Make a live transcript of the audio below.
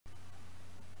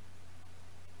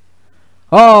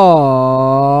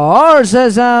Horses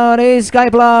out, Sky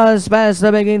Plus, past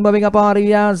the begin, moving up on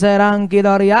the outside, Hunky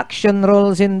Dory, action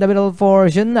rules in the middle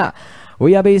portion.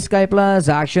 We have Sky Plus,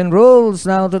 action rules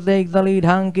now to take the lead,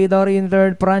 Hunky Dory in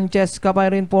third, Francesca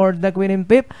Pyre in fourth, the Queen in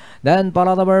fifth, then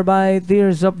followed over by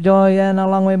Tears of Joy, and a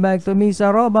long way back to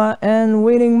Misa Roba, and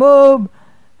Winning Move,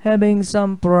 having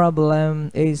some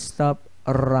problem, is stop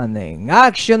running.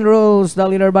 Action rules, the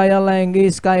leader by a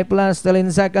length, Sky Plus still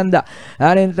in second,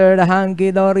 and in third, Hunky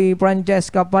Dory,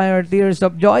 Francesca Pyre, Tears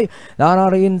of Joy. Down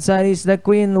on the inside is the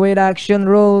Queen with action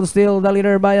rules, still the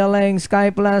leader by a length,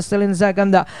 Sky Plus still in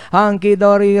second, Hunky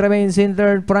Dory remains in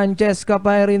third, Francesca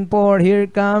Pyre in fourth. Here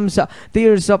comes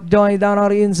Tears of Joy. Down on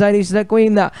the inside is the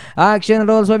Queen. Action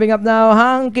rules moving up now,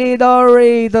 Hunky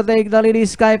Dory to take the lead,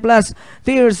 Sky Plus,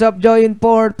 Tears of Joy in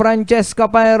fourth, Francesca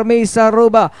Pyre, Misa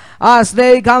Ruba as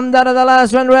they come down to the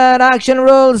last 100. Action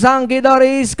rules, Hunky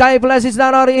Dory, Sky Plus is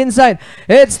down on the inside.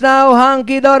 It's now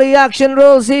Hunky Dory, action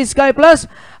rules, Sky Plus.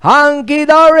 Hunky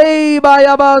Dory by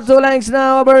about 2 lengths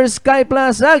now over Sky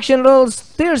Plus. Action rules,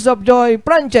 Tears of Joy,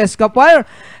 Francesca Pyre.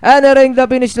 Entering the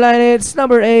finish line, it's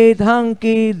number 8,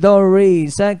 Hunky Dory.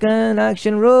 Second,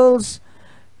 action rules,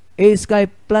 Sky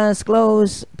Plus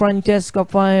close, Francesca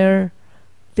Pyre,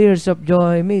 Tears of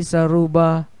Joy, Misa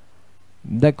Ruba,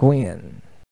 the Queen.